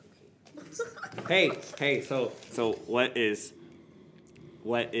Hey. So what is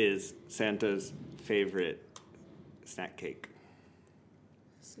Santa's favorite snack cake?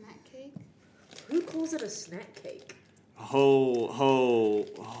 Snack cake? Who calls it a snack cake? Ho-hos.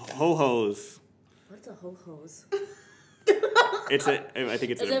 What's a ho-hos? I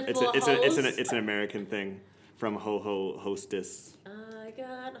think it's an American thing from hostess. I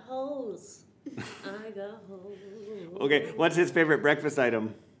got hoes. I got hoes. Okay, what's his favorite breakfast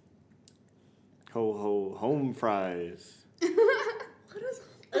item? Home fries. What is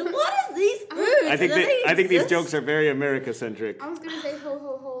these foods? I think these jokes are very America-centric. I was gonna say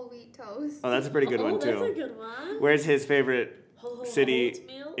whole wheat toast. Oh, that's a pretty good one too. That's a good one. Where's his favorite city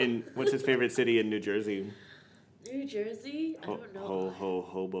oatmeal? What's his favorite city in New Jersey? New Jersey? I don't know.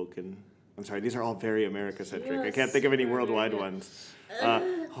 Hoboken. I'm sorry, these are all very America-centric. You I are can't think of any super worldwide American. ones.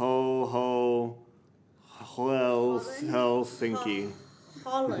 Helsinki.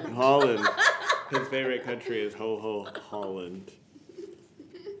 Holland. Holland. His favorite country is Holland.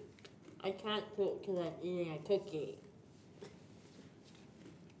 I can't cook because I'm eating a cookie.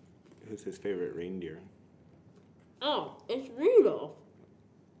 Who's his favorite reindeer? Oh, it's Rudolph.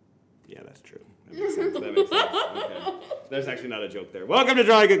 Yeah, that's true. That makes sense. Okay. There's actually not a joke there. Welcome to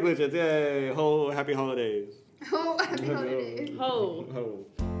Drawing Conclusions. Yay! Happy holidays. Oh, happy holidays. Ho. Okay.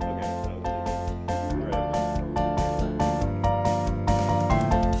 That was good. All right.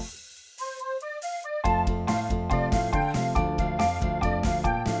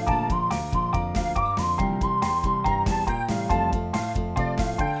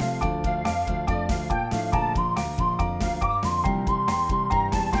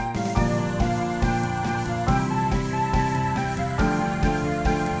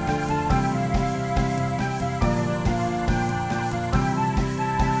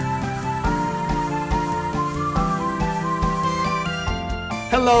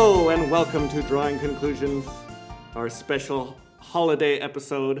 Hello and welcome to Drawing Conclusions, our special holiday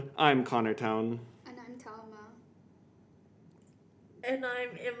episode. I'm Connor Town. And I'm Talma. And I'm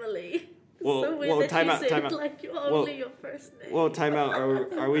Emily. Well, so weird that time you out, say time it out. like you're only your first name. Well, time out.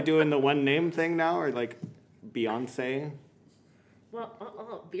 Are we doing the one name thing now, or like Beyonce,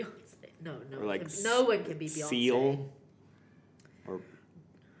 Well, Beyonce. No, or like no one can be Beyonce. Seal, or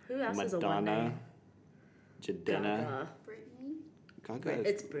Who else is a one Madonna, name? Jadena. Gaga. Brittany. Gaga.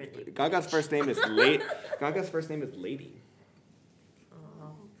 It's Britney. Gaga's first name is Gaga's first name is Lady.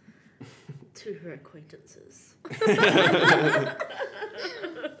 Oh, to her acquaintances.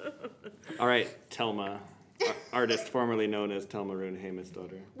 All right, Telma, artist formerly known as Telma Roon Hamus'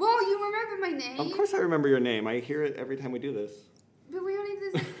 daughter. Whoa, you remember my name? Of course, I remember your name. I hear it every time we do this. But we only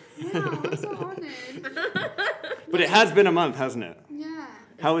did this now. I'm so honored. But it has been a month, hasn't it? Yeah.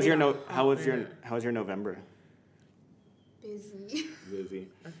 How was been your a hot How was your minute. November? Busy. Busy.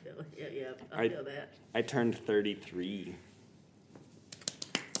 I feel, I feel that. I turned 33.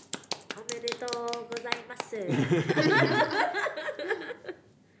 おめでとうございます。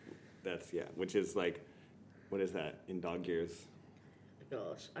 That's which is like, what is that in dog years?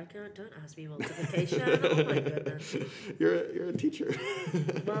 Gosh, don't ask me multiplication. Oh my goodness. You're a teacher.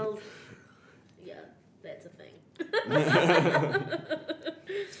 Well, yeah, that's a thing.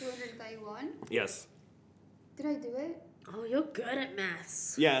 231. Yes. Did I do it? Oh, you're good at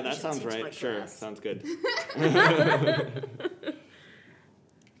maths. Yeah, You that should sounds teach my right. Sure, class. sounds good.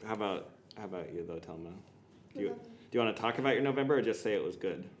 How about you though, Telma? Do you want to talk about your November or just say it was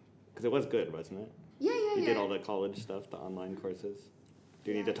good? Because it was good, wasn't it? Yeah. You did all the college stuff, the online courses.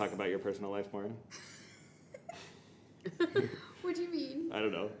 Do you need to Yes. talk about your personal life more? What do you mean? I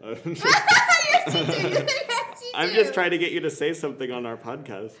don't know. Yes, you do. Yes, you I'm do. just trying to get you to say something on our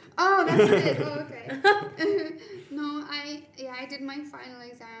podcast. Oh, that's it. Oh, okay. No, I did my final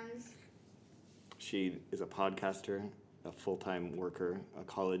exams. She is a podcaster, a full-time worker, a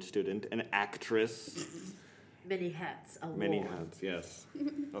college student, an actress. Many hats. A Many war. hats, yes.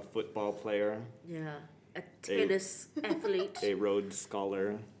 A football player, Yeah. A tennis athlete. a Rhodes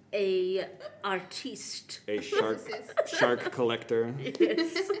Scholar, A artiste. a Physicist. shark collector,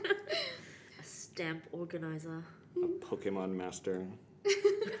 Yes. A stamp organizer. a Pokemon master,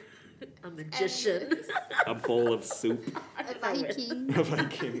 A magician. a bowl of soup, A Viking. a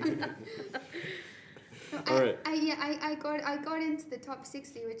Viking. No, All right. I got into the top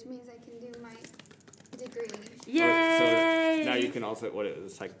 60, which means I can do my degree. Yay! So now you can also, what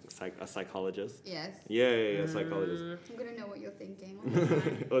is a psychologist? Yes. Yay, a psychologist. I'm gonna know what you're thinking.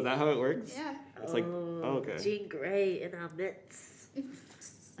 Oh, is that how it works? Yeah. It's like, oh, okay. Jean Grey in our midst. I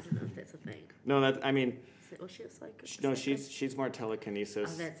don't know if that's a thing. No, I mean, Was she a psycho? no, she's more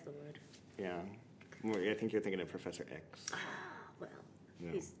telekinesis. Oh, that's the word. Yeah. I think you're thinking of Professor X. Well,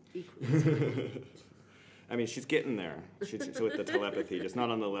 No. He's equally. I mean, she's getting there. She's with the telepathy, just not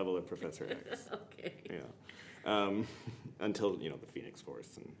on the level of Professor X. Okay. Yeah. Until the Phoenix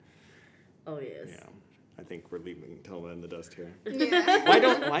Force, and Oh yes. yeah, I think we're leaving Telma in the dust here.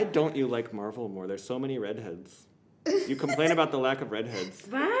 Yeah. Why don't you like Marvel more? There's so many redheads. You complain about the lack of redheads.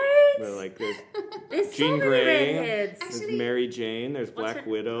 Right. They're like There's so Jean many Grey. redheads. There's Actually- Mary Jane. There's What's Black her-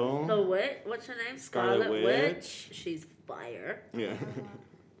 Widow. The wit? What's her name? Scarlet Witch. She's fire. Yeah.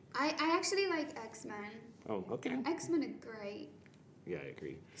 I actually like X-Men. Oh, okay. X-Men are great. Yeah, I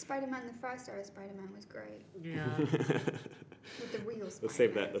agree. Spider-Man, the first era Spider-Man was great. Yeah. With the real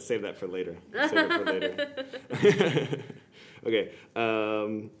Spider-Man. Let's save that for later. Let's save it for later. Okay.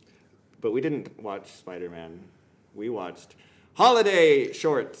 But we didn't watch Spider-Man. We watched holiday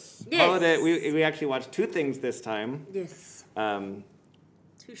shorts. Yes. Holiday. We actually watched two things this time. Yes. Too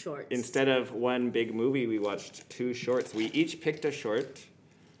short. Instead of one big movie, we watched two shorts. We each picked a short.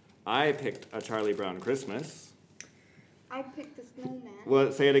 I picked A Charlie Brown Christmas. I picked the snowman.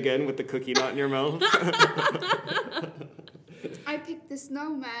 Well, say it again with the cookie not in your mouth. I picked the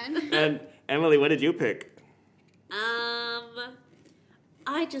snowman. And Emily, what did you pick?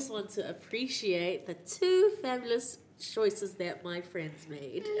 I just want to appreciate the two fabulous choices that my friends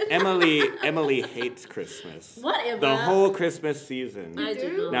made. Emily hates Christmas. Whatever. The whole Christmas season. I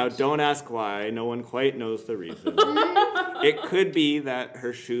do not. Now, don't ask why. No one quite knows the reason. It could be that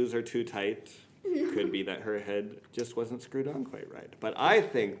her shoes are too tight. Could be that her head just wasn't screwed on quite right. But I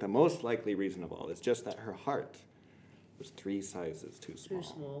think the most likely reason of all is just that her heart was 3 sizes too small. Too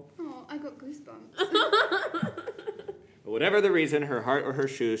small. Oh, I got goosebumps. But whatever the reason, her heart or her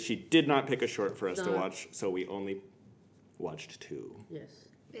shoes, she did not pick a short for us to No. watch, so we only watched 2. Yes.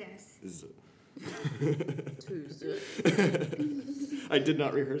 Yes. Too soon. I did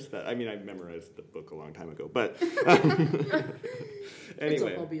not rehearse that. I mean, I memorized the book a long time ago, but It's a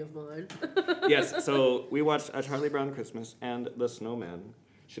anyway. hobby of mine. Yes, so we watched A Charlie Brown Christmas and The Snowman.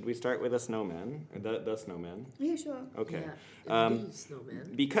 Should we start with The Snowman? The Snowman? Yeah, sure. Okay. Yeah. The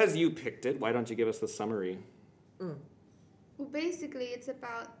snowman. Because you picked it, why don't you give us the summary? Well, basically, it's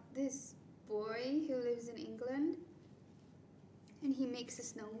about this boy who lives in England. And he makes a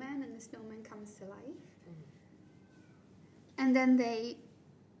snowman, and the snowman comes to life. And then they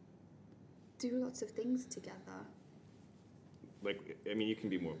do lots of things together. Like, I mean, you can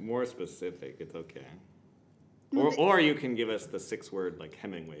be more specific. It's okay. No, Or you can give us the 6-word, like,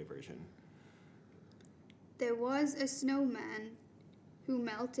 Hemingway version. There was a snowman who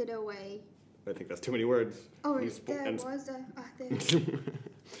melted away. I think that's too many words. Oh, You there was a... there.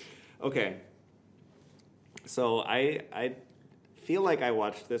 Okay. So I feel like I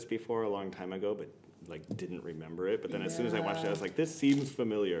watched this before a long time ago, but like didn't remember it. But then as soon as I watched it, I was like, this seems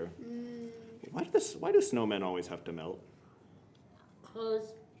familiar. Why do snowmen always have to melt?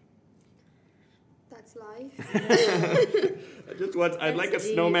 Because That's life. I'd like a That's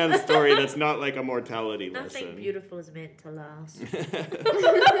snowman story that's not like a mortality nothing lesson. beautiful is meant to last.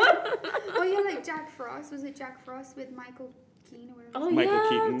 Oh, yeah, like Jack Frost. Was it Jack Frost with Michael Keane or whatever? Oh Michael yeah,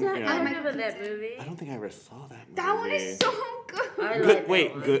 Keaton, that, yeah. I Oh, remember Michael that Keaton. movie. I don't think I ever saw that movie. That one is so good. I Good, like wait,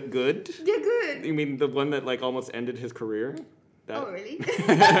 that one. good? They're good. You mean the one that like almost ended his career? That- Oh, really?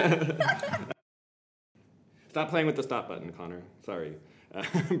 Stop playing with the stop button, Connor. Sorry.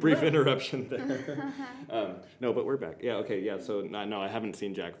 Brief interruption there. No, but we're back. Yeah, okay, yeah. So, no, I haven't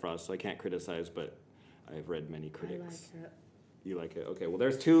seen Jack Frost, so I can't criticize, but I've read many I critics. like it. You like it? Okay, well,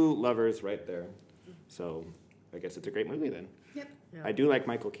 there's 2 lovers right there. So, I guess it's a great movie then. Yep. Yeah. I do like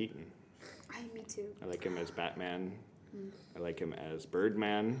Michael Keaton. Me too. I like him as Batman. I like him as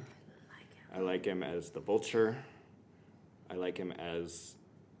Birdman. I like him as the Vulture. I like him as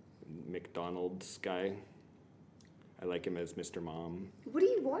McDonald's guy. I like him as Mr. Mom. What are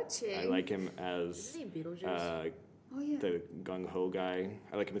you watching? I like him as Isn't he Beetlejuice? Oh, yeah. the gung ho guy.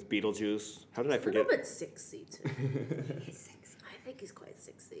 I like him as Beetlejuice. How did I He's a forget? little bit sexy too. Sexy. I think he's quite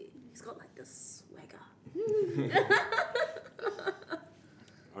sexy. He's got like this swagger.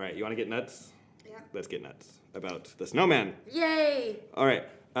 All right, you want to get nuts? Yeah. Let's get nuts about the snowman. Yay! All right.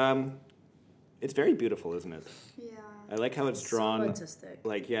 It's very beautiful, isn't it? Yeah. I like how it's So drawn. artistic.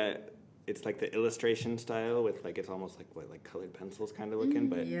 Like, yeah, it's like the illustration style with like it's almost like colored pencils kind of looking,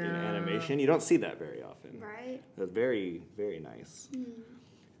 but in Yeah. animation you don't see that very often. Right? It's very, very nice.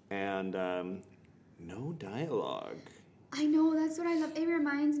 And no dialogue. I know, that's what I love. It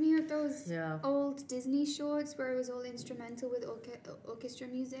reminds me of those Yeah. old Disney shorts where it was all instrumental with orchestra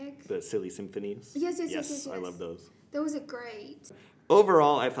music. The silly symphonies. Yes. I love those. Those are great.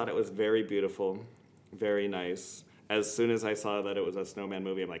 Overall, I thought it was very beautiful, very nice. as soon as I saw that it was a snowman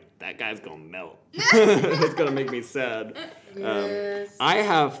movie, I'm like, that guy's gonna melt. It's gonna make me sad. Yes. I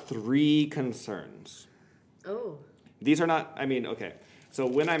have 3 concerns. Oh. These are not, okay. So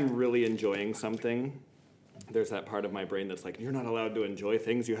when I'm really enjoying something, there's that part of my brain that's like, you're not allowed to enjoy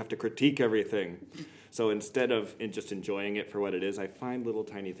things, you have to critique everything. So instead of just enjoying it for what it is, I find little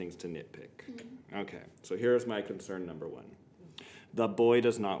tiny things to nitpick. Okay, so here's my concern number 1. The boy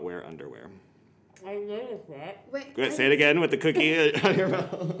does not wear underwear. I noticed that. Wait. Go ahead, say it again with the cookie on your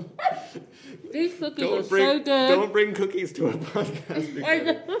mouth. These cookies are so good. Don't bring cookies to a podcast. I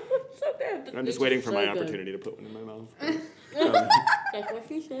know. So good. I'm just waiting for my opportunity to put one in my mouth. That's what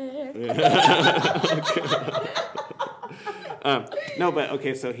she said. No, but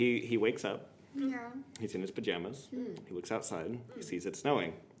okay, so he wakes up. Yeah. He's in his pajamas. He looks outside. He sees it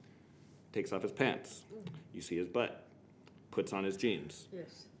snowing. Takes off his pants. You see his butt. Puts on his jeans.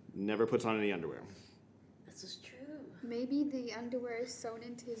 Yes. Never puts on any underwear. This is true. Maybe the underwear is sewn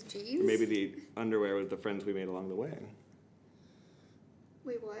into his jeans. Or maybe the underwear was the friends we made along the way.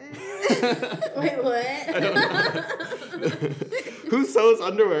 Wait, what? Wait, what? Who sews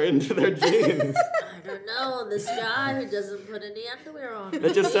underwear into their jeans? I don't know. This guy who doesn't put any underwear on.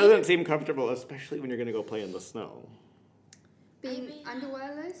 It just doesn't seem comfortable, especially when you're going to go play in the snow. Being mean-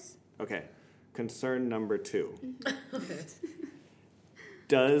 underwearless? Okay, concern number 2.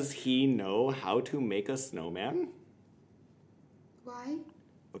 Does he know how to make a snowman? Why?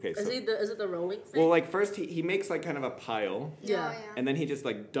 Okay, so... Is it the rolling thing? Well, like, first he makes, like, kind of a pile, Yeah. Oh, yeah. and then he just,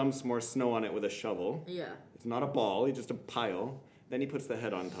 like, dumps more snow on it with a shovel. Yeah. It's not a ball, it's just a pile. Then he puts the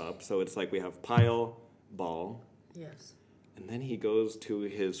head on top, so it's like we have pile, ball, Yes. and then he goes to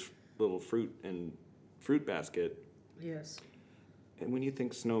his little fruit basket. Yes. And when you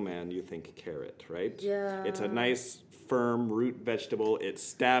think snowman, you think carrot, right? Yeah. It's a nice, firm root vegetable. It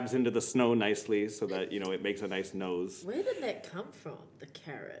stabs into the snow nicely so that, it makes a nice nose. Where did that come from? The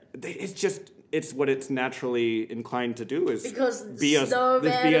carrot. It's what it's naturally inclined to do is Because be a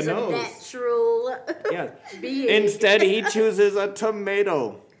snowman is nose. a natural Yeah. being. Instead, he chooses a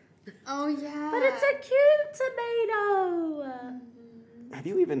tomato. Oh, yeah. But it's a cute tomato. Have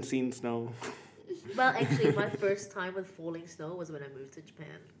you even seen snow? Well, actually, my first time with falling snow was when I moved to Japan.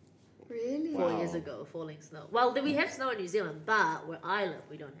 Really? Wow. 4 years ago, falling snow. Well, we have snow in New Zealand, but where I live,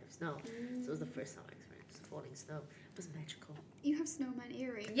 we don't have snow. So it was the first time I experienced falling snow. It was magical. You have snowman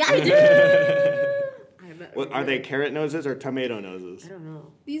earrings. Yeah, I do! Well, are they carrot noses or tomato noses? I don't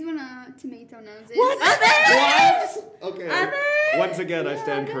know. These one are tomato noses. Are they? What? Okay. Are they? Once again, I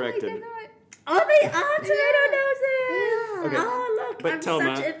stand No, corrected. they're not. Oh, they are tomato noses! Yeah. Okay. Oh, look, But I'm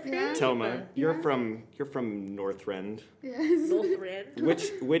Telma- such a fan. Telma, you're Yeah. from Northrend. Yes. Northrend.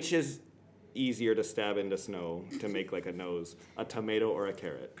 Which is easier to stab into snow to make like a nose, a tomato or a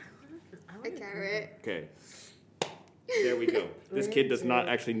carrot? A carrot. Okay. There we go. This kid does not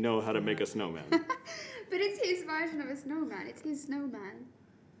actually know how to make a snowman. But it's his version of a snowman. It's his snowman.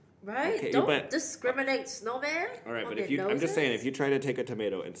 Right? Okay, Don't but- discriminate snowman. All right, on but their I'm just saying, noses. if you try to take a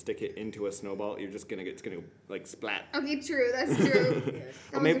tomato and stick it into a snowball, it's gonna like splat. Okay, true. That's true. Yes.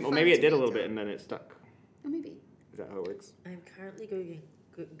 That Or was a maybe fun it did a little tomato. bit and then it stuck. Oh, maybe. Is that how it works? I'm currently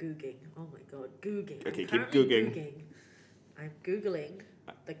googling. Oh my god, googling. Okay, I'm keep currently googling. I'm googling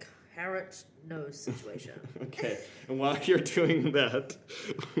the carrot nose situation. Okay, and while you're doing that,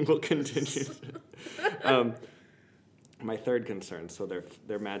 we'll continue. My third concern, so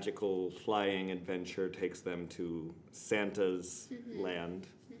their magical flying adventure takes them to Santa's land.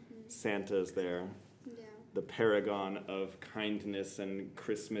 Santa's there, Yeah. the paragon of kindness and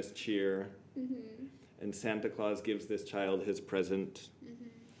Christmas cheer. And Santa Claus gives this child his present.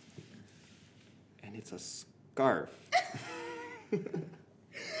 And it's a scarf.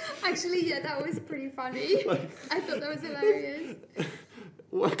 Actually, yeah, that was pretty funny. I thought that was hilarious.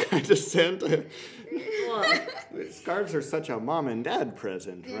 What kind of Santa? What? Scarves are such a mom and dad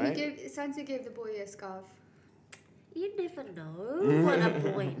present, Yeah, right? Santa gave the boy a scarf. You never know what a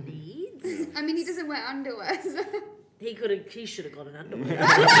boy needs. I mean, he doesn't wear underwear, so... He should have got an underwear.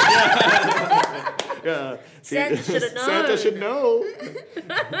 Yeah. See, Santa should have known. Santa should know.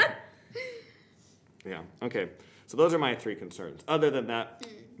 Yeah, okay. So those are my 3 concerns. Other than that,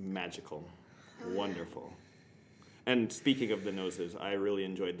 magical. Wonderful. And speaking of the noses, I really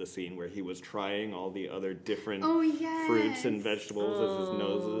enjoyed the scene where he was trying all the other different Oh, yes. fruits and vegetables as his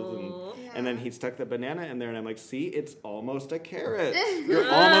noses. Yeah. And then he stuck the banana in there, and I'm like, see, it's almost a carrot. You're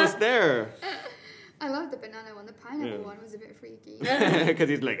almost there. I love the banana one. The pineapple Yeah. one was a bit freaky. Because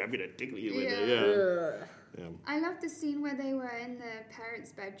he's like, I'm going to tickle you with it. Yeah. Yeah. Ugh. Yeah. I love the scene where they were in the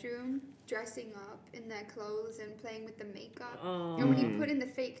parents' bedroom, dressing up in their clothes and playing with the makeup. Oh. And when he put in the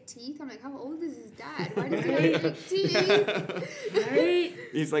fake teeth, I'm like, how old is his dad? Why does he have fake teeth? Right?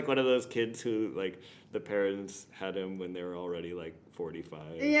 He's like one of those kids who, like, the parents had him when they were already, like, 45.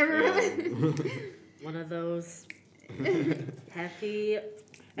 Yeah, right. One of those happy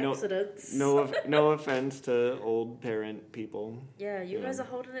accidents. No offense to old parent people. Yeah, you Yeah. guys are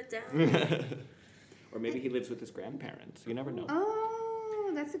holding it down. Or maybe he lives with his grandparents. You never know.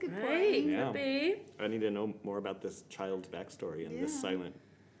 Oh, that's a good Right, point. Yeah. could be. I need to know more about this child's backstory in this Yeah.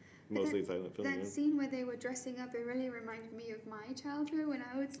 mostly silent film. That Yeah. scene where they were dressing up, it really reminded me of my childhood when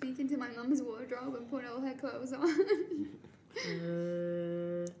I would sneak into my mum's wardrobe and put all her clothes on.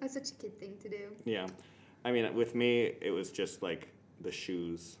 That's such a kid thing to do. Yeah. I mean, with me, it was just like the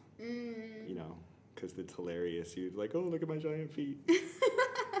shoes, Mm. you know, because it's hilarious. You're like, oh, look at my giant feet.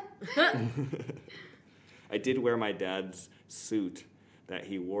 I did wear my dad's suit that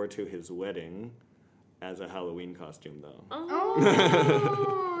he wore to his wedding as a Halloween costume, though.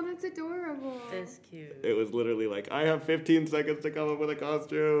 Oh, that's adorable. That's cute. It was literally like, I have 15 seconds to come up with a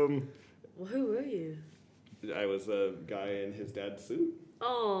costume. Well, who were you? I was a guy in his dad's suit.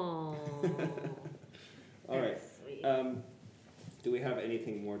 Oh. All right. That's sweet. Do we have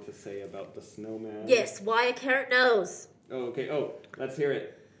anything more to say about the snowman? Yes, why a carrot nose? Oh, okay. Oh, let's hear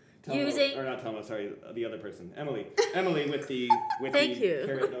it. Using- or not Thomas, sorry, the other person. Emily. Emily with the Thank you.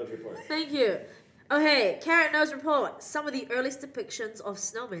 carrot nose report. Thank you. Okay, Carrot Nose Report. Some of the earliest depictions of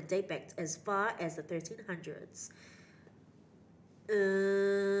snowmen date back as far as the 1300s.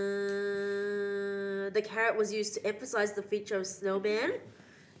 The carrot was used to emphasize the feature of snowman.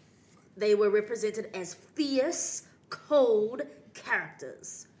 They were represented as fierce, cold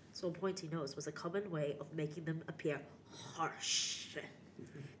characters. So a pointy nose was a common way of making them appear harsh.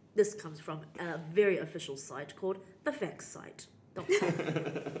 This comes from a very official site called the Facts Site.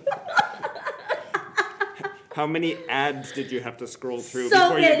 How many ads did you have to scroll through So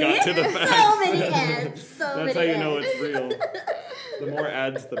before many, you got to the facts? so many ads, so That's many how you know ads. it's real. The more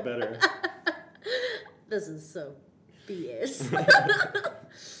ads, the better. This is so BS.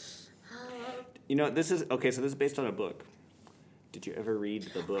 You know, this is okay. So this is based on a book. Did you ever read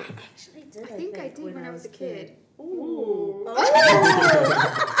the book? Actually did, I think I did when I was a kid. Ooh.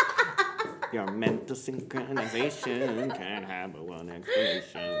 Your mental synchronization can have a one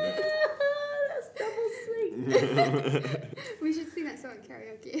explanation. That's double sweet. We should sing that song at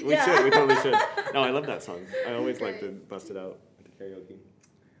karaoke. We should. We totally should. No, I love that song. I always like to Great. bust it out at the karaoke.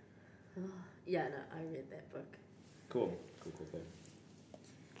 Yeah, no, I read that book. Cool.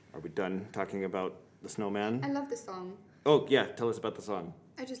 Are we done talking about the snowman? I love the song. Oh, yeah. Tell us about the song.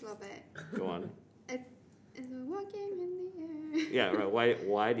 I just love it. Go on. It's walking in the air. Yeah, right.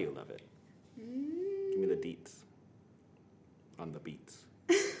 Why do you love it? Give me the deets. On the beats.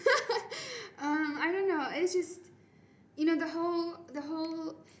 I don't know. It's just, the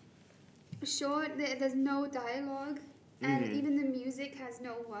whole short. There's no dialogue, and even the music has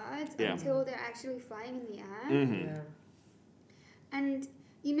no words Yeah. until they're actually flying in the air. Mm-hmm. Yeah. And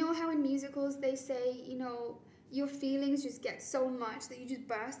you know how in musicals they say, your feelings just get so much that you just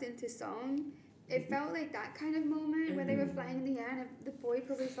burst into song. It felt like that kind of moment where they were flying in the air, and the boy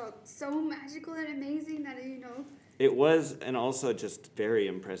probably felt so magical and amazing that It was, and also just very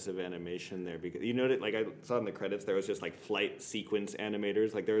impressive animation there, because you noted, like I saw in the credits, there was just like flight sequence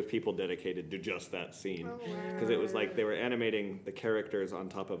animators, like there was people dedicated to just that scene, Oh wow. because it was like they were animating the characters on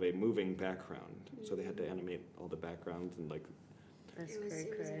top of a moving background, so they had to animate all the backgrounds and like, That's It was cray.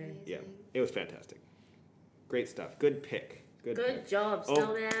 amazing. yeah, it was fantastic, great stuff, good pick, good Good pick. job, Oh.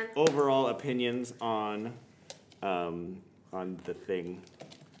 Snowman. Overall opinions on the thing,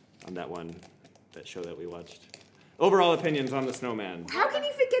 on that show that we watched. Overall opinions on the snowman. How can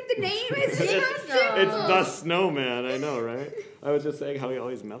you forget the name? It's so It's simple. It's the snowman, I know, right? I was just saying how he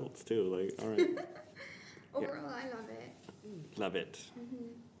always melts too. Like, all right, Overall, I love it. love it.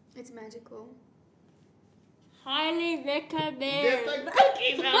 It's magical. Highly recommend.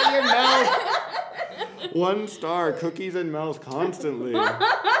 Cookies out of your mouth. 1 star, cookies and mouth constantly.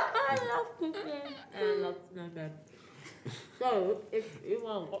 I love cooking. And I love Snowman. So, if you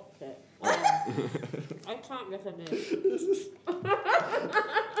want to watch it, I can't recommend.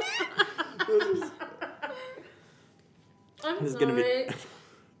 I'm This is gonna be- sorry.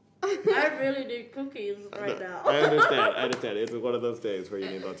 I really need cookies right now. I understand. It's one of those days where you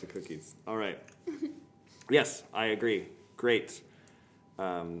need lots of cookies. All right. Yes, I agree. Great.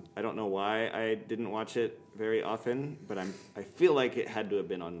 I don't know why I didn't watch it very often, but I feel like it had to have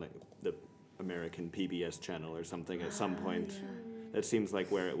been on like the American PBS channel or something at some point. That seems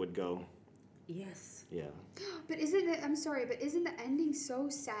like where it would go. Yes. Yeah. But isn't the ending so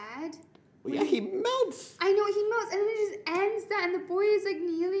sad? Well, yeah, he melts. I know, he melts, and then it just ends that, and the boy is like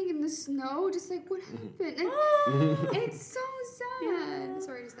kneeling in the snow, just like, what happened? And it's so sad. Yeah.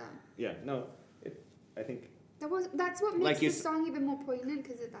 Sorry to stop. Yeah, no, I think, That's what makes Like the you song even more poignant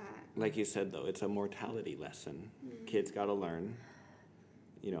because of that. like you said, though, it's a mortality lesson. Kids got to learn.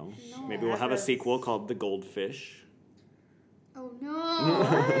 You know, No. maybe we'll have a sequel called The Goldfish. Oh no!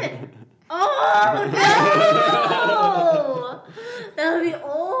 What? Oh no! That would be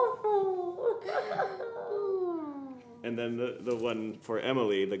awful. And then the one for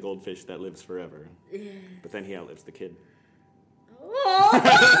Emily, the goldfish that lives forever. Yeah. But then he outlives the kid. Oh,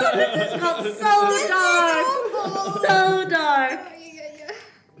 this has got so dark. So dark.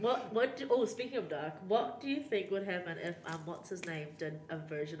 Yeah. Speaking of dark, what do you think would happen if what's his name did a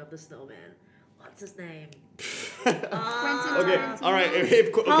version of the snowman? What's his name? Quentin Okay, Tarantino. all right.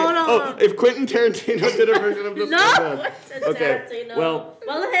 Hold on. If Quentin Tarantino did a version of the No, snowman. Quentin Okay, Tarantino. well,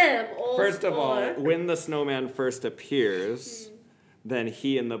 him. Or first of all, or- when the snowman first appears, then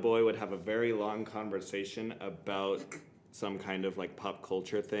he and the boy would have a very long conversation about some kind of like pop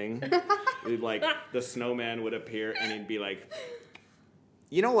culture thing. Like the snowman would appear and he'd be like,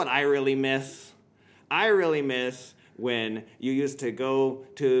 you know what I really miss? I really miss when you used to go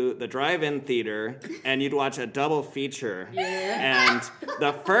to the drive-in theater and you'd watch a double feature. Yeah. And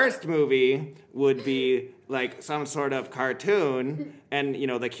the first movie would be like some sort of cartoon and, you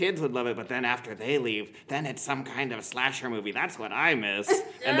know, the kids would love it, but then after they leave, then it's some kind of slasher movie. That's what I miss.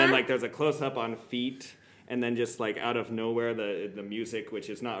 And then like there's a close-up on feet. And then just like out of nowhere, the music, which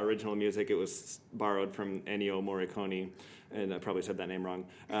is not original music, it was borrowed from Ennio Morricone, and I probably said that name wrong.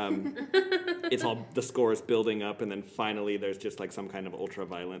 It's all, the score is building up, and then finally there's just like some kind of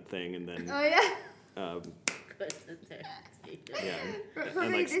ultra-violent thing, and then, Oh yeah. Quentin Tarantino. yeah. Probably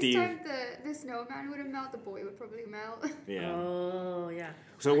And like this Steve, time the snowman wouldn't melt. The boy would probably melt. yeah. Oh yeah.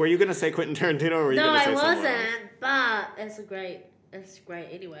 So were you going to say Quentin Tarantino, or were you No, going to I say someone wasn't. else? But it's great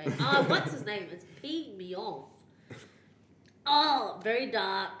anyway. What's his name? It's peeing me off. Oh, very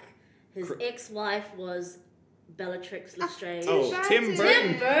dark. His ex-wife was Bellatrix Lestrange. Oh, Tim Tim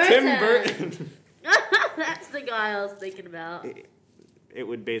Burton. Tim Tim Burton. That's the guy I was thinking about. It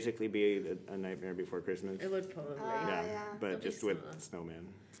would basically be a Nightmare Before Christmas. It would probably. Yeah, yeah. but Don't be just with similar. Snowman.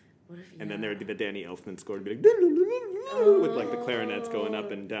 What if, And then yeah. there would be the Danny Elfman score to be like with like the clarinets going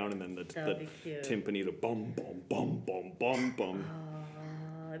up and down, and then That the would be cute. timpani, the bum bum bum bum bum bum.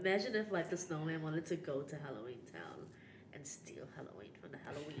 Imagine if like the snowman wanted to go to Halloween Town and steal Halloween from the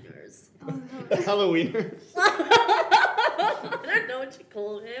Halloweeners. Halloweeners. I don't know what you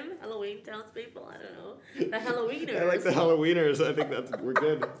call him. Halloween townspeople. I don't know. The Halloweeners. I like the Halloweeners. I think we're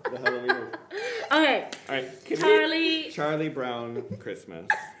good. The Halloweeners. Okay. All right, Charlie Brown Christmas.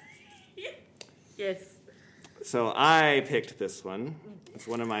 Yes. So I picked this one. It's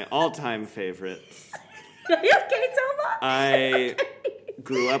one of my all-time favorites. Are you okay, Toma? I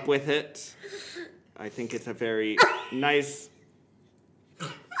grew up with it. I think it's a very nice. Check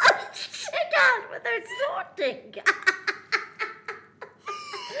out with her snorting.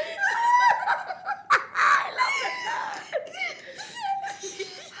 I love it.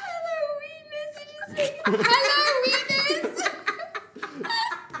 Halloweeners, you just say Halloweeners.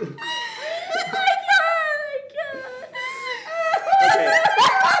 Okay.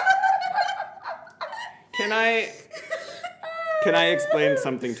 Can I explain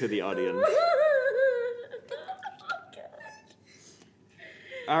something to the audience?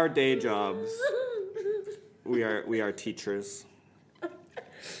 Our day jobs, we are teachers,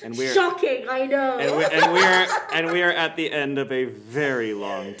 and we're Shocking, I know. and we are at the end of a very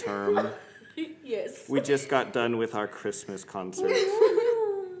long term. Yes. We just got done with our Christmas concert,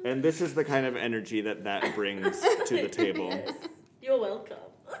 and this is the kind of energy that brings to the table. Yes. You're welcome.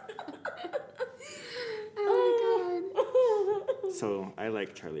 Oh my So I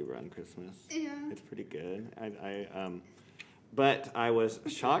like Charlie Brown Christmas. Yeah. It's pretty good. But I was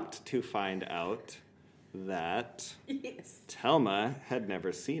shocked to find out that Yes. Telma had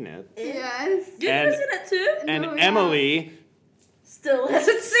never seen it, Yes. You And- ever seen that too? and No, yeah. Emily Still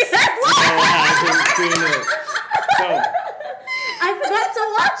hasn't seen still that. hasn't seen it. So, I forgot to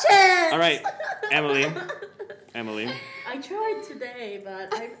watch it. all right, Emily, I tried today,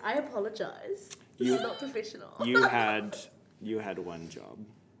 but I apologize. This You- is not professional. you had one job.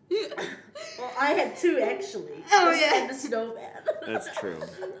 Well, I had two actually. Oh, This yeah. and the snowman. That's true.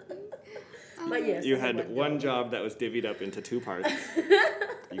 But yes, You I had one job that was divvied up into two parts.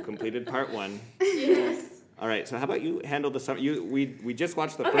 You completed part one. Yes. All right, so how about you handle the summary? We just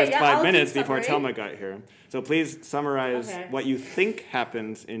watched the Okay, first yeah, 5 I'll do minutes before summary. Telma got here. So please summarize Okay. what you think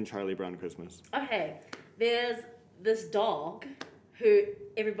happens in Charlie Brown Christmas. Okay, there's this dog who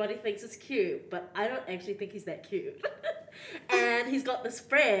everybody thinks is cute, but I don't actually think he's that cute. And he's got this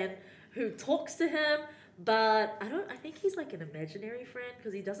friend who talks to him, but I think he's like an imaginary friend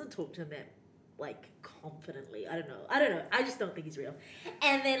because he doesn't talk to him that like confidently. I don't know. I just don't think he's real.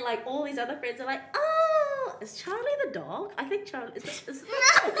 And then like all these other friends are like, oh, is Charlie the dog? I think Charlie is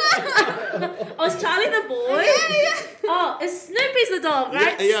oh, is Charlie the boy? Oh, is Snoopy's the dog,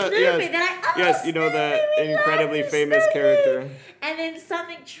 right? Yeah, Snoopy. yes. They're like, oh, Yes, you know that Snoopy, we incredibly love you, famous Snoopy. character. And then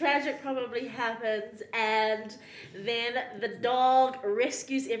something tragic probably happens, and then the dog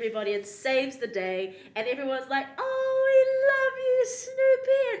rescues everybody and saves the day, and everyone's like, oh, we love you,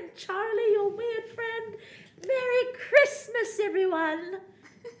 Snoopy, and Charlie, your weird friend. Merry Christmas, everyone.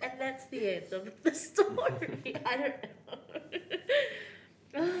 And that's the end of the story. I don't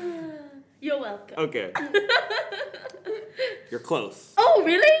know. You're welcome. Okay. You're close. Oh,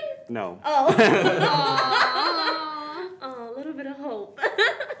 really? No. Oh. Aww. Oh, a little bit of hope.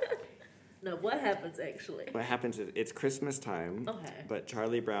 No, what happens actually? What happens is it's Christmas time, Okay. but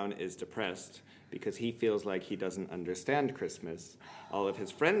Charlie Brown is depressed because he feels like he doesn't understand Christmas. All of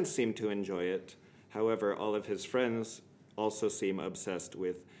his friends seem to enjoy it. However, all of his friends also seem obsessed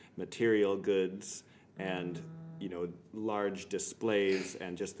with material goods and, large displays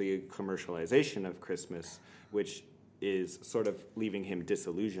and just the commercialization of Christmas, which is sort of leaving him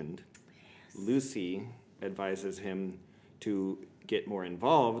disillusioned. Lucy advises him to get more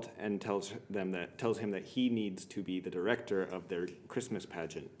involved and tells him that he needs to be the director of their Christmas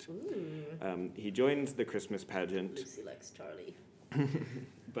pageant. He joins the Christmas pageant, Lucy likes Charlie.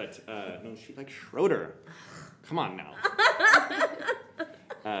 but no, she likes Schroeder. Come on now.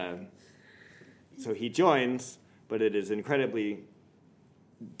 So he joins, but it is incredibly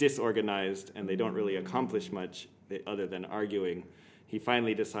disorganized, and they don't really accomplish much other than arguing. He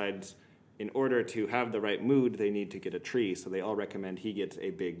finally decides, in order to have the right mood, they need to get a tree, so they all recommend he gets a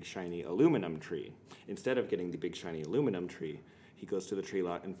big, shiny aluminum tree. Instead of getting the big, shiny aluminum tree, he goes to the tree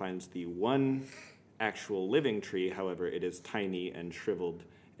lot and finds the one actual living tree. However, it is tiny and shriveled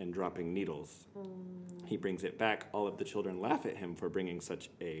and dropping needles. He brings it back. All of the children laugh at him for bringing such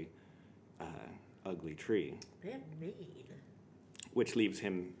a ugly tree, They're mean. which leaves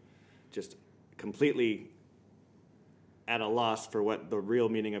him just completely at a loss for what the real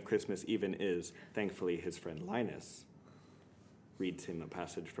meaning of Christmas even is. Thankfully, his friend Linus reads him a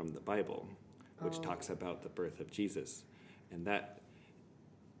passage from the Bible, which talks about the birth of Jesus. And that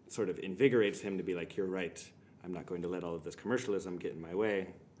sort of invigorates him to be like, you're right, I'm not going to let all of this commercialism get in my way.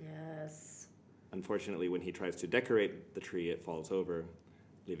 Yes. Unfortunately, when he tries to decorate the tree, it falls over,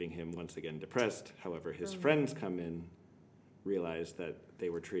 leaving him once again depressed. However, his friends come in, realize that they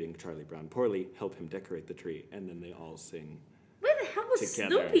were treating Charlie Brown poorly, help him decorate the tree, and then they all sing. Where the hell was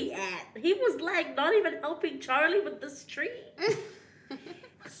Together. Snoopy at? He was like not even helping Charlie with this tree.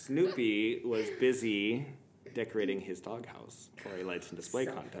 Snoopy was busy decorating his doghouse for a lights and display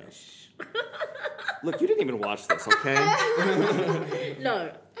contest. Look, you didn't even watch this, okay?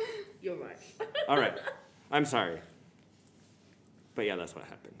 No, you're right. All right. I'm sorry. But yeah, that's what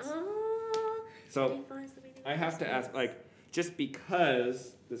happens. So, He finds the meaning I of have to Christmas. ask, just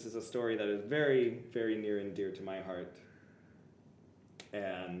because this is a story that is very, very near and dear to my heart,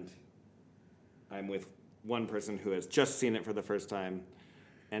 and I'm with one person who has just seen it for the first time,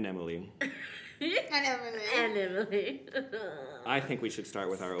 and Emily, And Emily. And Emily. I think we should start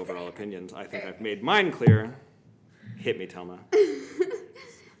with our overall opinions. I think I've made mine clear. Hit me, Telma.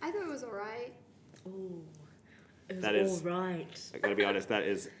 I thought it was alright. Ooh, it was That is- all right. I gotta be honest, that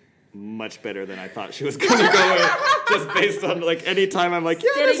is much better than I thought she was gonna go with. Just based on any time I'm like, yeah,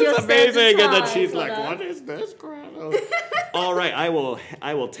 Setting this your is amazing, and then standards she's high, like, Paula. what is this crap? All right, I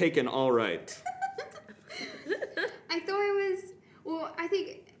will take an all right. I thought it was, well, I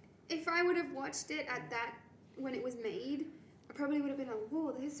think if I would have watched it at that, when it was made, I probably would have been like,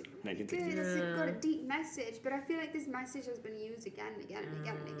 whoa, this is really good. 1960s. It's got a deep message. But I feel like this message has been used again and again and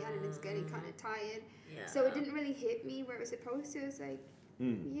again and again, and it's getting kind of tired. Yeah. So it didn't really hit me where it was supposed to. It was like,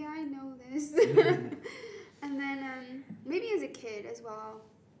 yeah, I know this. And then maybe as a kid as well,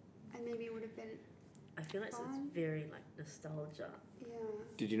 I maybe would have been. I feel like it's Fun. very Nostalgia. Yeah.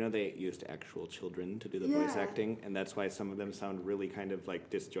 Did you know they used actual children to do the voice Yeah. acting? And that's why some of them sound really kind of like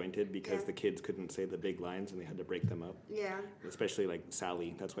disjointed because Yeah. the kids couldn't say the big lines and they had to break them up. Yeah. Especially like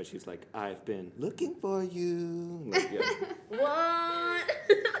Sally. That's why she's like, I've been looking for you. Like, yeah. What?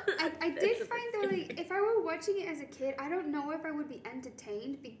 I did find though, like, if I were watching it as a kid, I don't know if I would be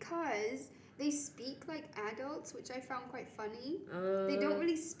entertained because they speak like adults, which I found quite funny. They don't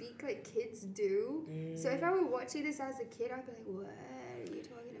really speak like kids do. So if I were watching this as a kid, I'd be like, what are you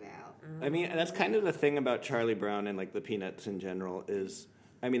talking about? I mean, that's kind of the thing about Charlie Brown and like the Peanuts in general is,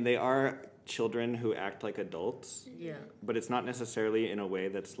 I mean, they are children who act like adults, Yeah. but it's not necessarily in a way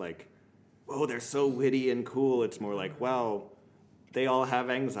that's like, oh, they're so witty and cool. It's more like, wow, they all have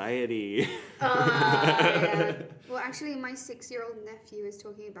anxiety. Yeah. Well, actually, my 6-year-old nephew is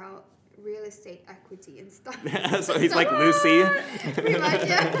talking about real estate equity and stuff. So he's like Lucy. Pretty much,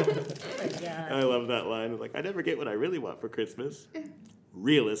 yeah. Oh my god. I love that line. Like, I never get what I really want for Christmas.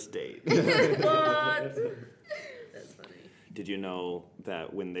 Real estate. What? That's funny. Did you know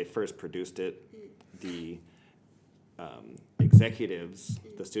that when they first produced it, the executives,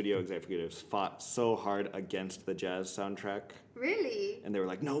 the studio executives, fought so hard against the jazz soundtrack? Really? And they were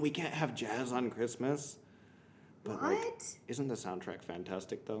like, no, we can't have jazz on Christmas. But like, What? isn't the soundtrack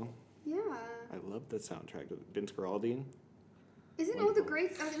fantastic though? Yeah. I love the soundtrack. Vince Guaraldi. Isn't all the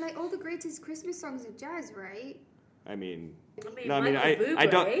great, like all the greatest Christmas songs are jazz, right? I mean, I mean, I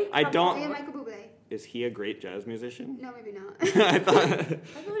don't. Oh, yeah, Michael Bublé. Is he a great jazz musician? No, maybe not. I thought. I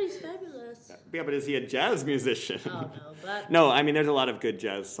thought he's fabulous. Yeah, but is he a jazz musician? Oh no, but No, I mean, there's a lot of good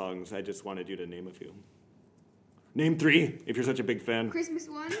jazz songs. I just wanted you to name a few. Name 3 if you're such a big fan. Christmas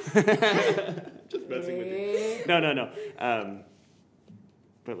ones? Just messing with you. No.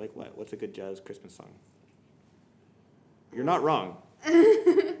 But like, what? What's a good jazz Christmas song? You're not wrong.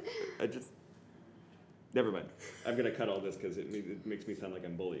 I just. Never mind. I'm gonna cut all this because it makes me sound like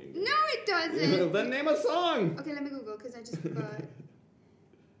I'm bullying. No, it doesn't. Then name a song. Okay, let me Google because I just forgot.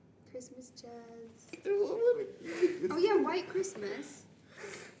 Christmas jazz. Oh yeah, White Christmas.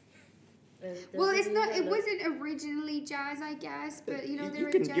 Well, it's not. It wasn't originally jazz, I guess, but you know there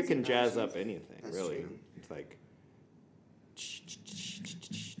are jazzy you can jazz versions. up anything, That's really. true. It's like.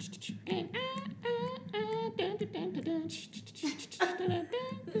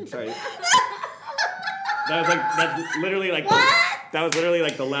 Sorry. That's literally like that was literally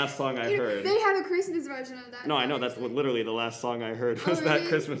like the last song I You know, heard. they have a Christmas version of that. No, I know that's literally the last song I heard was that really?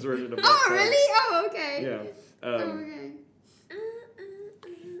 Christmas version of that Oh song. really? Oh okay. Yeah. Oh okay.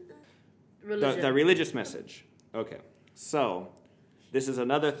 religion. The religious message. Okay. So, this is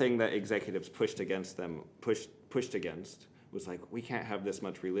another thing that executives pushed against was like, we can't have this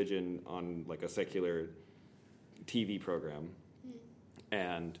much religion on like a secular TV program.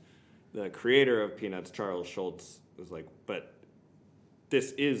 And the creator of Peanuts, Charles Schultz, was like, but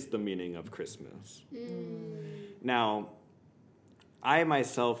this is the meaning of Christmas. Now, I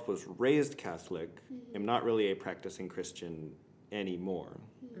myself was raised Catholic. I'm not really a practicing Christian anymore.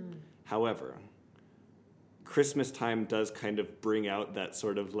 However, Christmas time does kind of bring out that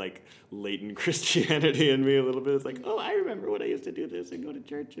sort of like latent Christianity in me a little bit. It's like, oh, I remember when I used to do this and go to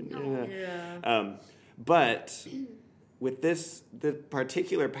church and Yeah. but with the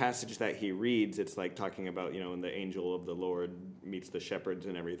particular passage that he reads, it's like talking about, when the angel of the Lord meets the shepherds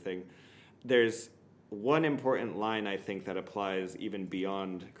and everything. There's one important line, I think, that applies even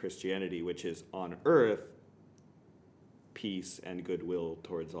beyond Christianity, which is on earth, peace and goodwill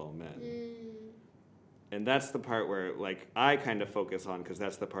towards all men. And that's the part where, like, I kind of focus on, because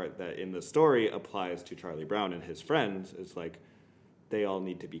that's the part that in the story applies to Charlie Brown and his friends. It's like, they all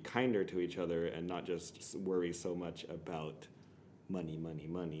need to be kinder to each other and not just worry so much about money,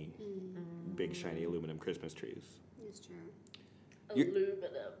 big shiny aluminum Christmas trees. It's true.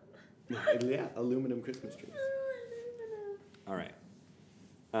 Aluminum. Yeah, aluminum Christmas trees. All right.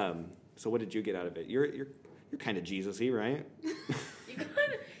 So what did you get out of it? You're kind of Jesus-y, right?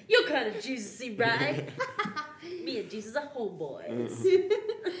 You're kind of Jesus-y, right? Me and Jesus are homeboys.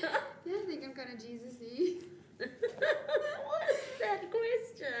 Yeah, I think I'm kind of Jesus-y. What is that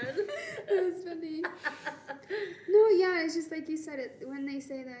question? That's funny. No, yeah, it's just like you said it when they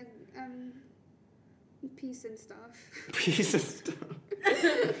say that peace and stuff. Piece of stuff.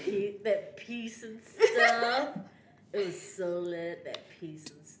 That peace and stuff. It was so lit, that peace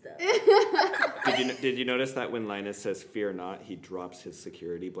and stuff. Did you notice that when Linus says "fear not," he drops his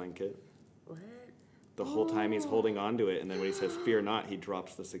security blanket? What? The whole time he's holding on to it, and then when he says "fear not," he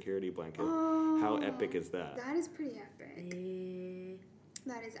drops the security blanket. How epic is that? That is pretty epic.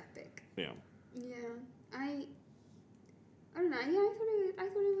 That is epic. Yeah. Yeah, I don't know. Yeah, I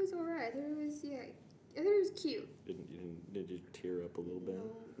thought it was alright. I thought it was I thought it was cute. Did you tear up a little bit?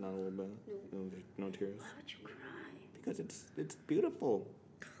 No. Not a little bit. No tears. Why would you cry? Because it's beautiful.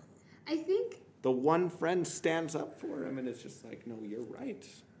 I think. The one friend stands up for him, and it's just like, no, you're right.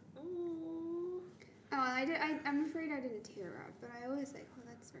 Oh. I'm afraid I didn't tear up, but I always like, oh,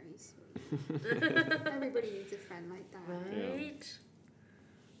 that's very sweet. Everybody needs a friend like that. Right.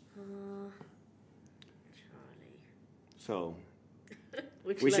 Charlie. So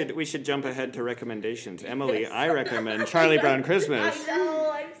Which we should jump ahead to recommendations. Emily, I recommend Charlie Brown Christmas. I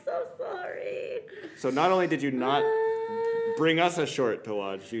know. I'm so sorry. So not only did you not bring us a short to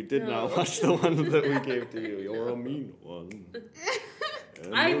watch, you did not watch the one that we gave to you. You're a mean one.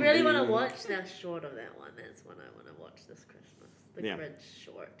 I really want to watch that short of that one. That's one I want to watch this Christmas. The Grinch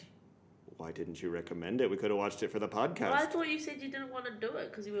short. Why didn't you recommend it? We could have watched it for the podcast. Well, I thought you said you didn't want to do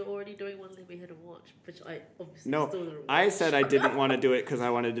it because you were already doing one that we had to watch, which I obviously still didn't watch. I said I didn't want to do it because I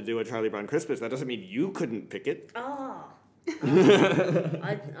wanted to do a Charlie Brown Christmas. That doesn't mean you couldn't pick it. Ah.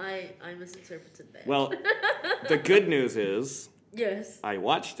 I misinterpreted that. Well, the good news is yes. I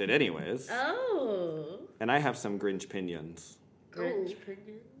watched it anyways. Oh. And I have some Grinch opinions. Grinch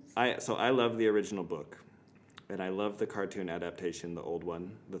opinions? I love the original book. And I love the cartoon adaptation, the old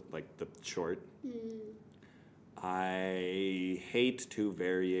one, the short. I hate to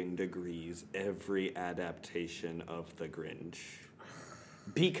varying degrees every adaptation of The Grinch.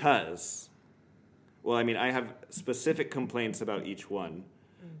 Because, well, I mean, I have specific complaints about each one.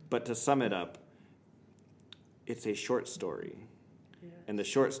 But to sum it up, it's a short story. And the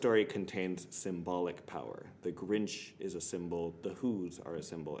short story contains symbolic power. The Grinch is a symbol, the Who's are a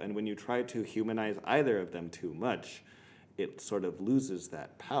symbol. And when you try to humanize either of them too much, it sort of loses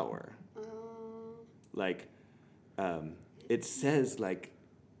that power. Like, it says, like,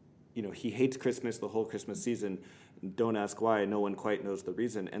 you know, he hates Christmas the whole Christmas season. Don't ask why, no one quite knows the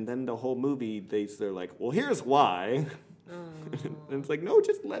reason. And then the whole movie, they're like, well, here's why. And it's like, no,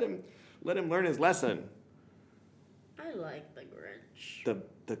 just let him learn his lesson. I like the Grinch.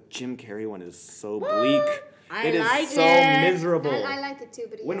 The Jim Carrey one is so bleak. It is so miserable. I like it too,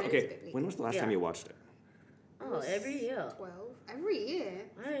 but When was the last time you watched it? Oh, every year. 12. Every year.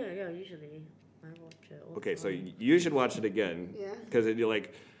 Yeah, usually I watch it. Okay, so you should watch it again. Yeah. Because you're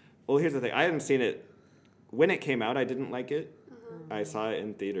like, well, here's the thing. I hadn't seen it. When it came out, I didn't like it. I saw it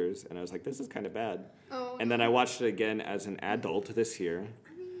in theaters, and I was like, this is kind of bad. Oh, and then I watched it again as an adult this year.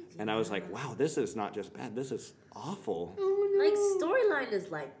 And I was like, wow, this is not just bad. This is awful. Oh, no. Like, storyline is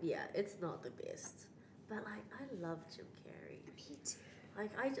like, yeah, it's not the best. But, like, I love Jim Carrey. Me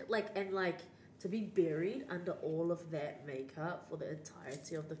too. Like, to be buried under all of that makeup for the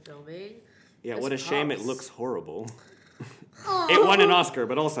entirety of the filming. Yeah, Just what a shame it props. looks horrible. Oh. It won an Oscar,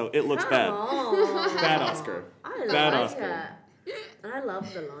 but also it looks Come bad. on. Bad Oscar. I Bad like Oscar. it. And I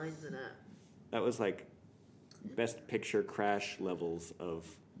love the lines in it. That was like best picture crash levels of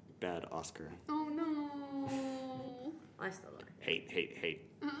bad Oscar. Oh, no. I still like it. Hate.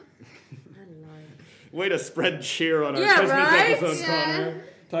 I like Way to spread cheer on our Yeah, Christmas right? episode, Yeah. Connor.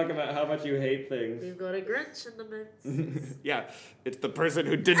 Talk about how much you hate things. We've got a Grinch in the midst. Yeah, it's the person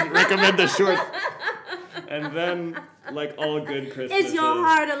who didn't recommend the short. And then, like all good Christmases, Is your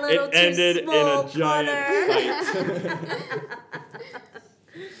heart a little it too ended small, in a giant Connor?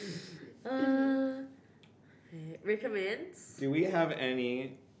 fight. Recommends? Do we have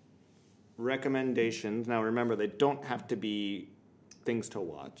any recommendations? Now, remember, they don't have to be things to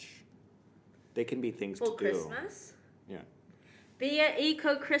watch. They can be things For to do. Christmas? Yeah. Be an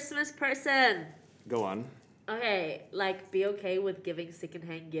eco-Christmas person. Go on. Okay, like be okay with giving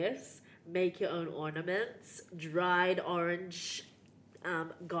secondhand gifts. Make your own ornaments. Dried orange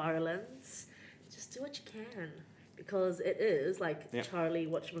garlands. Just do what you can. Because it is, like Yeah. Charlie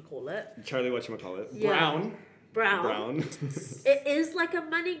whatchamacallit. Charlie, whatchamacallit? Yeah. Brown. Brown. It is like a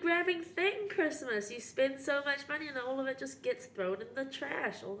money-grabbing thing, Christmas. You spend so much money and all of it just gets thrown in the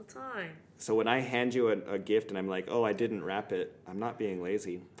trash all the time. So when I hand you a gift and I'm like, oh, I didn't wrap it, I'm not being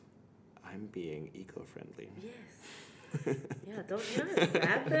lazy. I'm being eco-friendly. Yes. Yeah, don't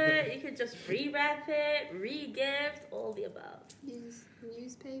wrap it. You could just re-wrap it, re-gift, all the above. Use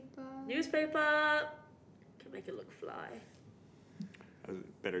newspaper. Newspaper can make it look fly. I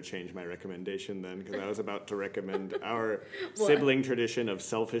better change my recommendation then, because I was about to recommend our What? sibling tradition of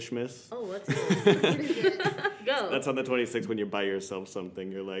selfishness. Oh, what's it? Go. That's on the 26th when you buy yourself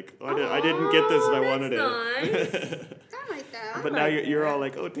something. You're like, oh, I didn't get this and I wanted that's it. nice. I like that. But I now like you're that. all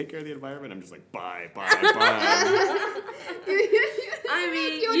like, oh, take care of the environment. I'm just like, buy. I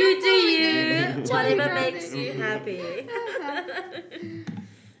mean, You're you not do you. buying it. Charlie Whatever Brown makes thing. you happy.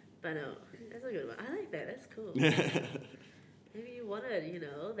 But no, that's a good one. I like that. That's cool. Maybe you wanted,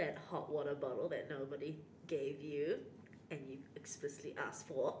 that hot water bottle that nobody gave you and you explicitly asked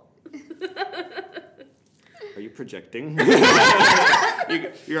for. Are you projecting?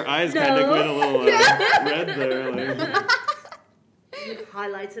 Your eyes kind of went a little red there. Like. You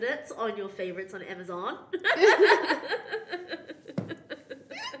highlighted it on your favorites on Amazon.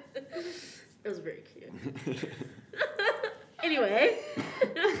 It was very cute. Anyway,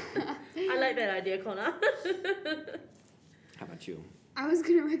 I like that idea, Connor. How about you? I was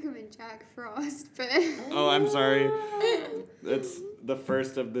gonna recommend Jack Frost, but Oh, I'm sorry. That's the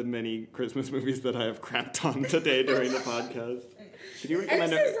first of the many Christmas movies that I have crapped on today during the podcast. Could you And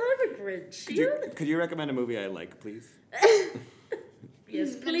recommend says I'm a Grinch. could you recommend a movie I like, please?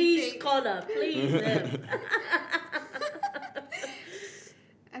 Yes, please, Connor, please.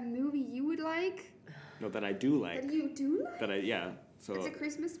 a movie you would like? No, that I do like. That you do like? So It's a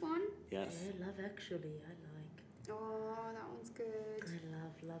Christmas one? yes. Yeah, Love Actually, I like. Oh, that one's good. I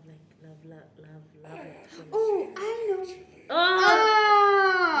love it. Oh, I know. Oh,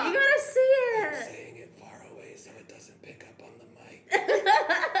 Ah! you gotta see it. Saying it far away so it doesn't pick up on the mic.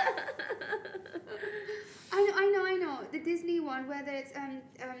 I know. The Disney one where there's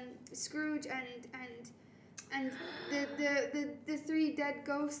Scrooge and the three dead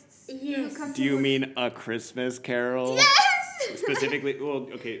ghosts. Yes. Who come Do you to- mean A Christmas Carol? Yes. Specifically, well,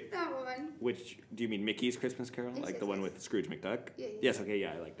 okay. That one. Which do you mean Mickey's Christmas Carol, Yes, like the yes, one yes. with Scrooge McDuck? Yeah, yeah. Yes. Okay.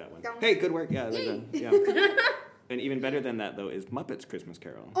 Yeah, I like that one. That one. Hey, good work. Yeah, I like Yay. that. Yeah. And even better than that though is Muppets Christmas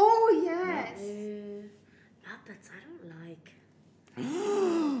Carol. Oh yes. Muppets, I don't like.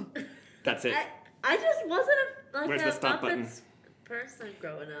 That's it. I just wasn't Where's a the stop Muppets button? person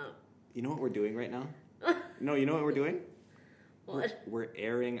growing up. You know what we're doing right now? No, you know what we're doing? What? We're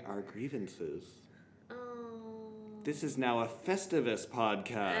airing our grievances. Oh. This is now a Festivus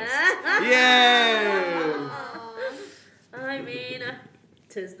podcast. Yay! I mean,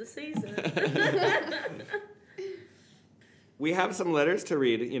 'tis the season. We have some letters to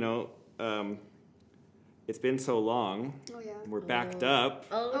read. It's been so long. Oh yeah. We're backed up.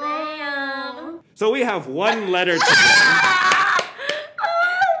 Oh, damn. So we have one letter today. Oh,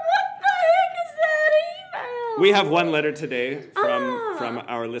 what the heck is that email? We have one letter today from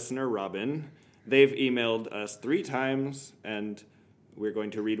our listener, Robin. They've emailed us 3 times, and we're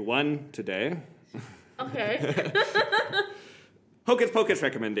going to read one today. Okay. Hocus Pocus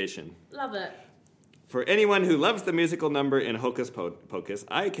recommendation. Love it. For anyone who loves the musical number in Hocus Pocus,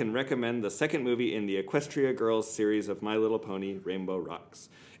 I can recommend the second movie in the Equestria Girls series of My Little Pony, Rainbow Rocks.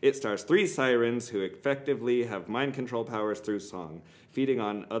 It stars 3 sirens who effectively have mind control powers through song, feeding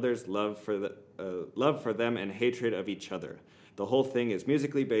on others' love for them and hatred of each other. The whole thing is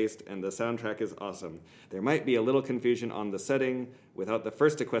musically based, and the soundtrack is awesome. There might be a little confusion on the setting without the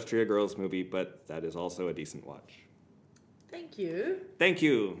first Equestria Girls movie, but that is also a decent watch. Thank you. Thank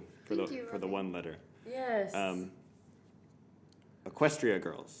you for Thank the you, for the Robin. one letter. Yes. Equestria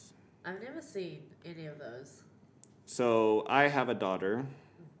Girls. I've never seen any of those. So I have a daughter,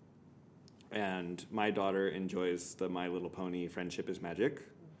 and my daughter enjoys the My Little Pony Friendship is Magic.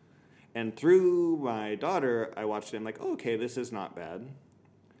 And through my daughter, I watched it and I'm like, oh, okay, this is not bad.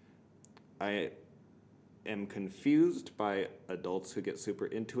 I am confused by adults who get super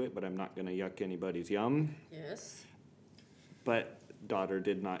into it, but I'm not going to yuck anybody's yum. Yes. But daughter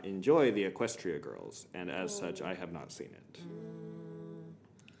did not enjoy the Equestria Girls, and as such, I have not seen it.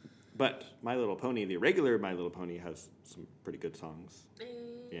 But My Little Pony, the regular My Little Pony, has some pretty good songs.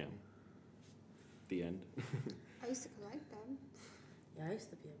 Yeah. The end. I used to collect them. Yeah, I used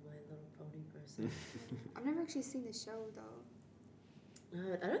to be a My Little Pony person. I've never actually seen the show though.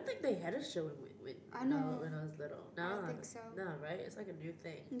 No, I don't think they had a show I know. when I was little. No, I don't think so. No, right? It's like a new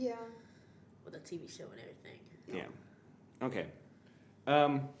thing Yeah. with a TV show and everything. Yeah. Okay.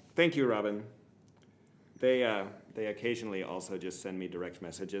 Thank you, Robin. They occasionally also just send me direct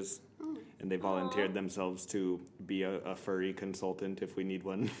messages, Oh. and they volunteered themselves to be a furry consultant if we need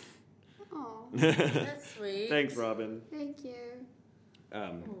one. Oh. That's sweet. Thanks, Robin. Thank you.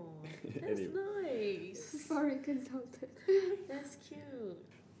 Aw, that's Anyway. nice. Sorry, consultant. That's cute.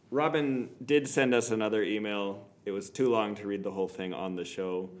 Robin did send us another email. It was too long to read the whole thing on the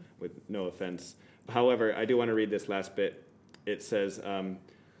show, with no offense. However, I do want to read this last bit. It says, from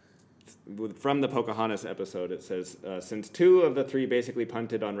the Pocahontas episode, it says, since 2 of the 3 basically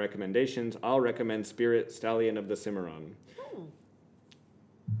punted on recommendations, I'll recommend Spirit, Stallion of the Cimarron. Oh.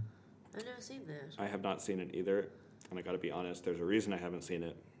 I've never seen that. I have not seen it either, and I gotta be honest, there's a reason I haven't seen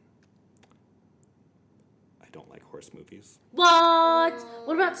it. I don't like horse movies. What?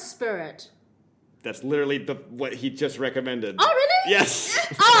 What about Spirit? That's literally what he just recommended. Oh, really? Yes.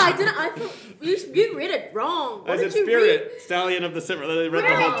 I didn't. I thought you read it wrong. What I said did you Spirit, Stallion of the Cimarron. I read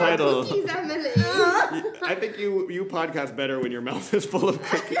the whole title. Cookies, Emily. I think you podcast better when your mouth is full of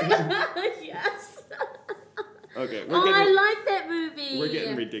cookies. Yes. Okay, I like that movie. we're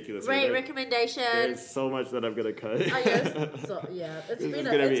getting ridiculous. Great here. recommendation. There's so much that I'm gonna cut. Oh, yes. So, yeah, it's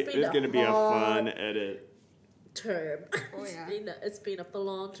Gonna be a fun edit. term. Oh, yeah. It's been a full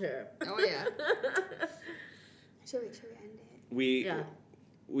on term. Oh yeah. Should we end it?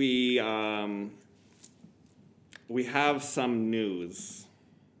 We have some news.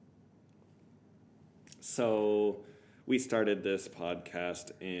 So we started this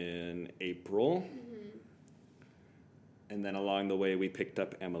podcast in April. And then along the way we picked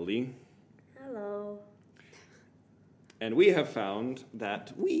up Emily. Hello. And we have found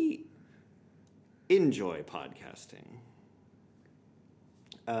that we enjoy podcasting.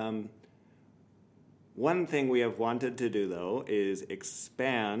 One thing we have wanted to do, though, is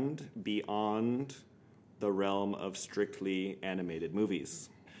expand beyond the realm of strictly animated movies.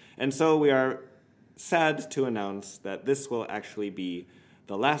 And so we are sad to announce that this will actually be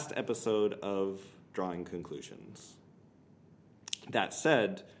the last episode of Drawing Conclusions. That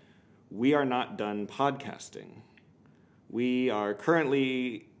said, we are not done podcasting. We are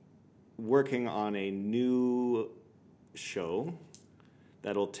currently working on a new show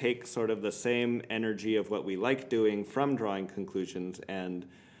that'll take sort of the same energy of what we like doing from Drawing Conclusions, and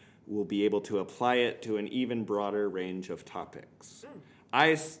we'll be able to apply it to an even broader range of topics.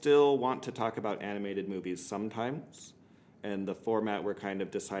 I still want to talk about animated movies sometimes, and the format we're kind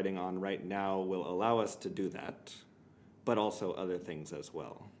of deciding on right now will allow us to do that, but also other things as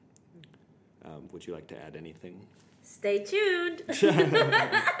well. Would you like to add anything? Stay tuned. That's pretty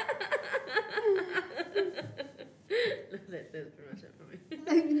much it for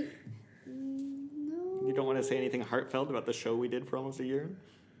me. No. You don't want to say anything heartfelt about the show we did for almost a year?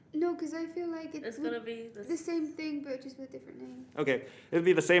 No, because I feel like It's gonna be the same thing, but just with a different name. Okay, it'll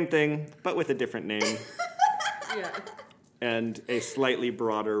be the same thing, but with a different name. Yeah. And a slightly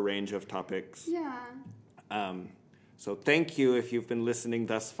broader range of topics. Yeah. So thank you if you've been listening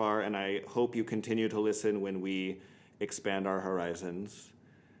thus far, and I hope you continue to listen when we expand our horizons.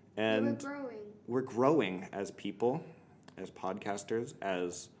 And we're growing as people, as podcasters,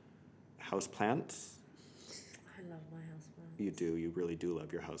 as houseplants. I love my houseplants. You do. You really do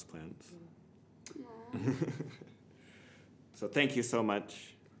love your houseplants. Aww. So thank you so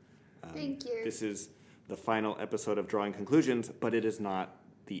much. Thank you. This is the final episode of Drawing Conclusions, but it is not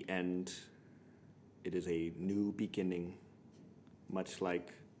the end. It is a new beginning, much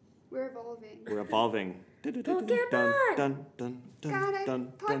like We're evolving. we're evolving. Pokemon! Dun, dun, dun, Gotta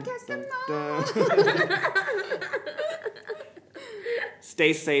dun, podcast dun, them dun.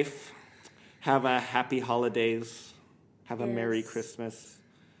 Stay safe. Have a happy holidays. Have a Merry Yes. Christmas.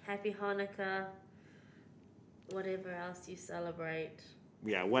 Happy Hanukkah. Whatever else you celebrate.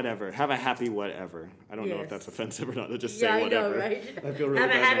 Yeah, whatever. Have a happy whatever. I don't know if Yes. that's offensive or not to just say Yeah, I whatever. know, right? I feel really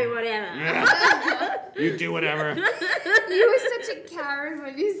Have a bad happy now. whatever. You do whatever. You were such a Karen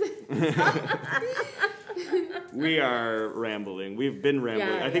when you said We are rambling. We've been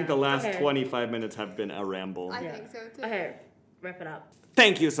rambling. Yeah, I think yeah. the last Okay. 25 minutes have been a ramble. I Yeah. think so too. Okay, wrap it up.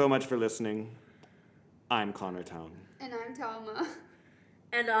 Thank you so much for listening. I'm Connor Town. And I'm Talma.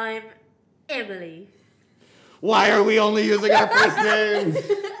 And I'm Emily. Why are we only using our first names?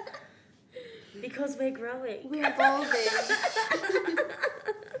 Because we're growing. We're evolving.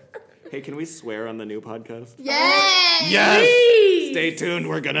 Hey, can we swear on the new podcast? Yay! Yes! Please! Stay tuned.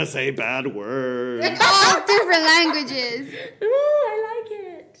 We're going to say bad words. In all different languages. Ooh, I like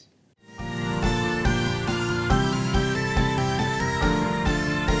it.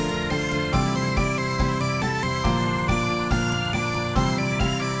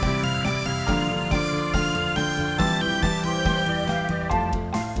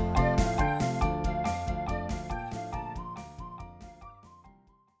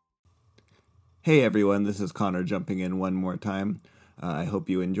 Hey everyone, this is Connor jumping in one more time. I hope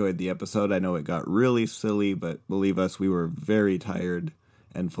you enjoyed the episode. I know it got really silly, but believe us, we were very tired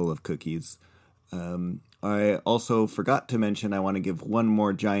and full of cookies. I also forgot to mention I want to give one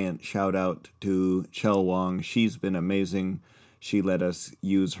more giant shout out to Chell Wong. She's been amazing. She let us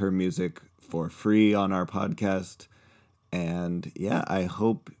use her music for free on our podcast. And yeah, I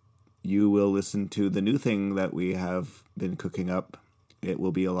hope you will listen to the new thing that we have been cooking up. It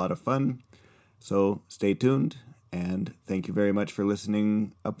will be a lot of fun. So stay tuned, and thank you very much for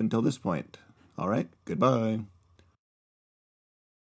listening up until this point. All right, goodbye.